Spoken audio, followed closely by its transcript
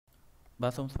បា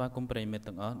ទសូមស្វាគមន៍ប្រិយមិត្ត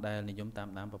ទាំងអស់ដែលនិយមតាម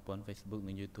ដានប្រព័ន្ធ Facebook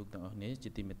និង YouTube ទាំងអស់នេះជា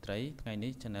ទីមេត្រីថ្ងៃ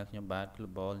នេះ Channel ខ្ញុំបាទ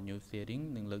Global News Sharing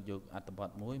នឹងលើកយកអត្ថបទ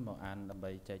មួយមកអានដើម្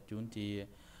បីចែកជូនជា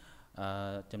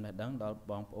ចំណេះដឹងដល់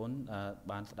បងប្អូន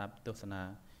បានស្ដាប់ទស្សនា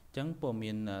អញ្ចឹងព័ត៌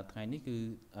មានថ្ងៃនេះគឺ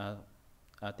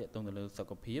តាក់ទងទៅលើសុ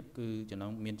ខភាពគឺ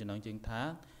មានចំណងជើងថា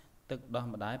ទឹកដោះ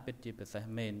ម្ដាយពិតជាពិសេស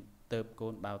មែនទៅកូ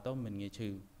នបាវទៅមិនងាយឈឺ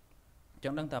ច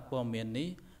ង់ដឹងថាព័ត៌មាននេះ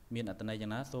មានអត្ថន័យយ៉ា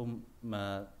ងណាសូម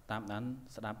តាមដាន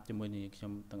ស្ដាប់ជាមួយនឹងខ្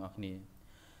ញុំទាំងអស់គ្នា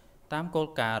តាមគោល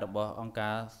ការណ៍របស់អង្គ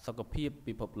ការសុខភាព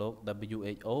ពិភពលោក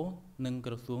WHO និង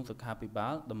ក្រសួងសុខាភិបា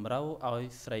លតម្រូវឲ្យ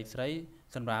ស្រី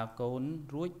សម្រាប់កូន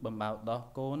រួចបំបៅដោះ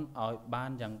កូនឲ្យបា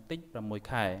នយ៉ាងតិច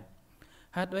6ខែ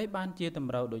ហេតុអ្វីបានជាត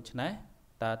ម្រូវដូចនេះ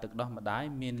តើទឹកដោះម្ដាយ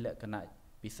មានលក្ខណៈ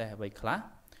ពិសេសអ្វីខ្លះ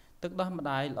ទឹកដោះម្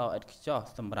ដាយល្អឥតខ្ចោះ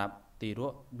សម្រាប់ទារ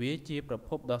កវាជាប្រភ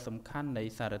ពដ៏សំខាន់នៃ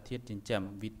សារធាតុចិញ្ចឹម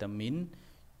វីតាមីន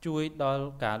ជួយដល់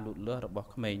ការលូតលាស់របស់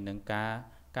ក្មេងនិង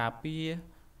ការពារ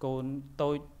កូន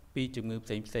តូចពីជំងឺផ្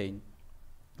សេង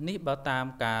នេះបើតាម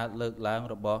ការលើកឡើង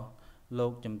របស់លោ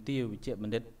កជំទាវវិជ្ជប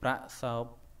ណ្ឌិតប្រាក់សោ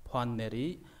ផននេរី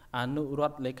អនុរ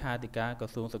ដ្ឋលេខាធិការក្រ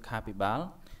សួងសុខាភិបាល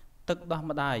ទឹកដោះ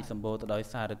ម្ដាយសម្បូរទៅដោយ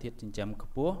សារធាតុចិញ្ចឹមខ្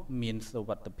ពស់មានសុវ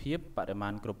ត្ថិភាពបរិមា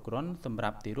ណគ្រប់គ្រាន់សម្រា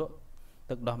ប់ទារក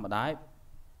ទឹកដោះម្ដាយ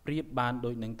ប្រៀបបានដូ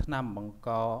ចនឹងថ្នាំប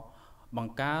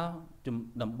ង្ការ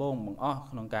ដំបូងបង្អស់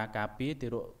ក្នុងការការពារទា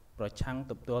រកប្រឆាំង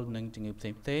ទប់ទល់នឹងជំងឺផ្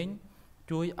សេង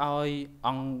ជួយឲ្យអ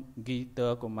ង្គតើ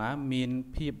កុមារមាន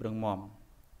ភាពរឹងមាំ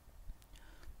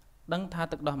ដឹងថា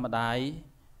ទឹកដោះម្ដាយ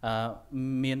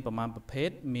មានប្រមាណប្រភេទ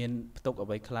មានផ្ទុកអ្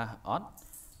វីខ្លះអត់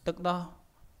ទឹកដោះ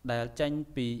ដែលចេញ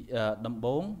ពីដំ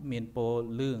បូងមានពណ៌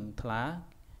លឿងថ្លា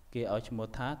គេឲ្យឈ្មោះ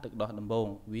ថាទឹកដោះដំបូង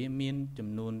វាមានចំ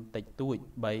នួនតិចតួច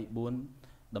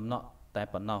 3-4 ដំណក់តែ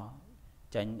ប៉ុណ្ណោះ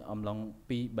ចេញអំឡុង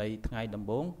 2-3 ថ្ងៃដំ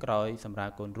បូងក្រោយសម្រាល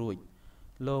កូនរួច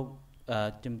លោក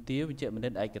ជំទាវវិជ្ជបណ្ឌិ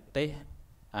តឯកទេស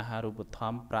អាហារូបត្ថ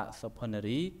ម្ភប្រាក់សុផនា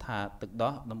រីថាទឹក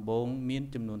ដោះដំបូងមាន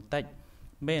ចំនួនតិច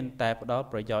មែនតែផ្ដល់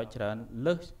ប្រយោជន៍ច្រើន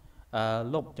លើស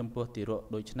លប់ចំពោះទារក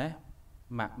ដូច្នេះ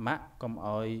ម៉ាក់កុំ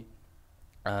ឲ្យ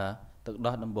ទឹក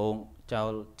ដោះដំបូងចោ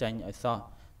លចេញឲ្យសោះ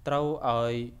ត្រូវ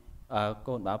ឲ្យ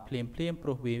កូនបាវភ្លាមព្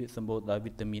រោះវាសម្បូរដោយ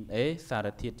វីតាមីន A សារ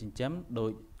ធាតុចិញ្ចឹមដូ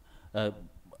ច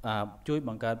ជួយប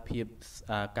ង្កើតភាព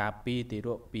ការពារទារ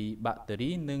កពីបាក់តេរី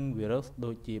និងវីរុស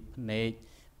ដូចជាភ្នែក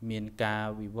មានការ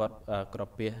វិវត្តក្រ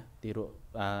ពះទារក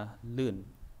លឿន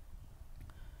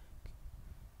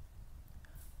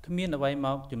គ្មានអ្វីម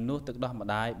កជំនួសទឹកដោះម្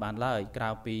ដាយបានឡើយក្រៅ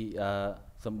ពី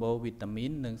សម្បូរវីតាមី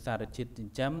ននិងសារធាតុចិ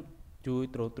ញ្ចឹមជួយ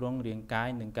ទ្រទ្រង់រាងកាយ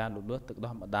និងការលូតលាស់ទឹក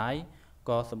ដោះម្ដាយ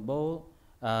ក៏សម្បូរ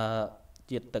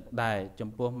ជាតិទឹកដែរចំ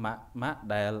ពោះម៉ាក់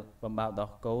ដែលបំបៅ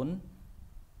ដោះកូន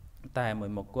តែមួ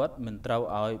យមុខគាត់មិនត្រូវ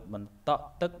ឲ្យបន្តក់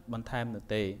ទឹកបន្ថែមនោះ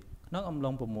ទេក្នុងអំឡុ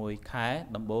ង6ខែ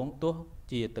ដំបូងទោះ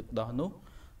ជាទឹកដោះនោះ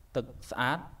ទឹកស្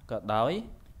អាតក៏ដោយ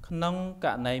ក្នុងក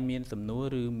រណីមានសំណួ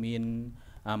រឬមាន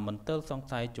មន្ទិលសង្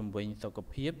ស័យជំវិញសុខ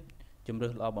ភាពជំរឿ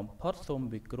សល្អបំផុតសូម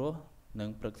វិគ្រោះនិង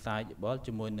ប្រឹក្សាយោបល់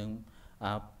ជាមួយនឹង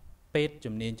ពេទ្យ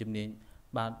ជំនាញ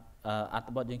បាទអត្ថ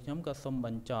បទយើងខ្ញុំក៏សូមប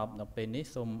ញ្ចប់នៅពេលនេះ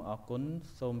សូមអរគុណ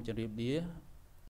សូមជម្រាបលា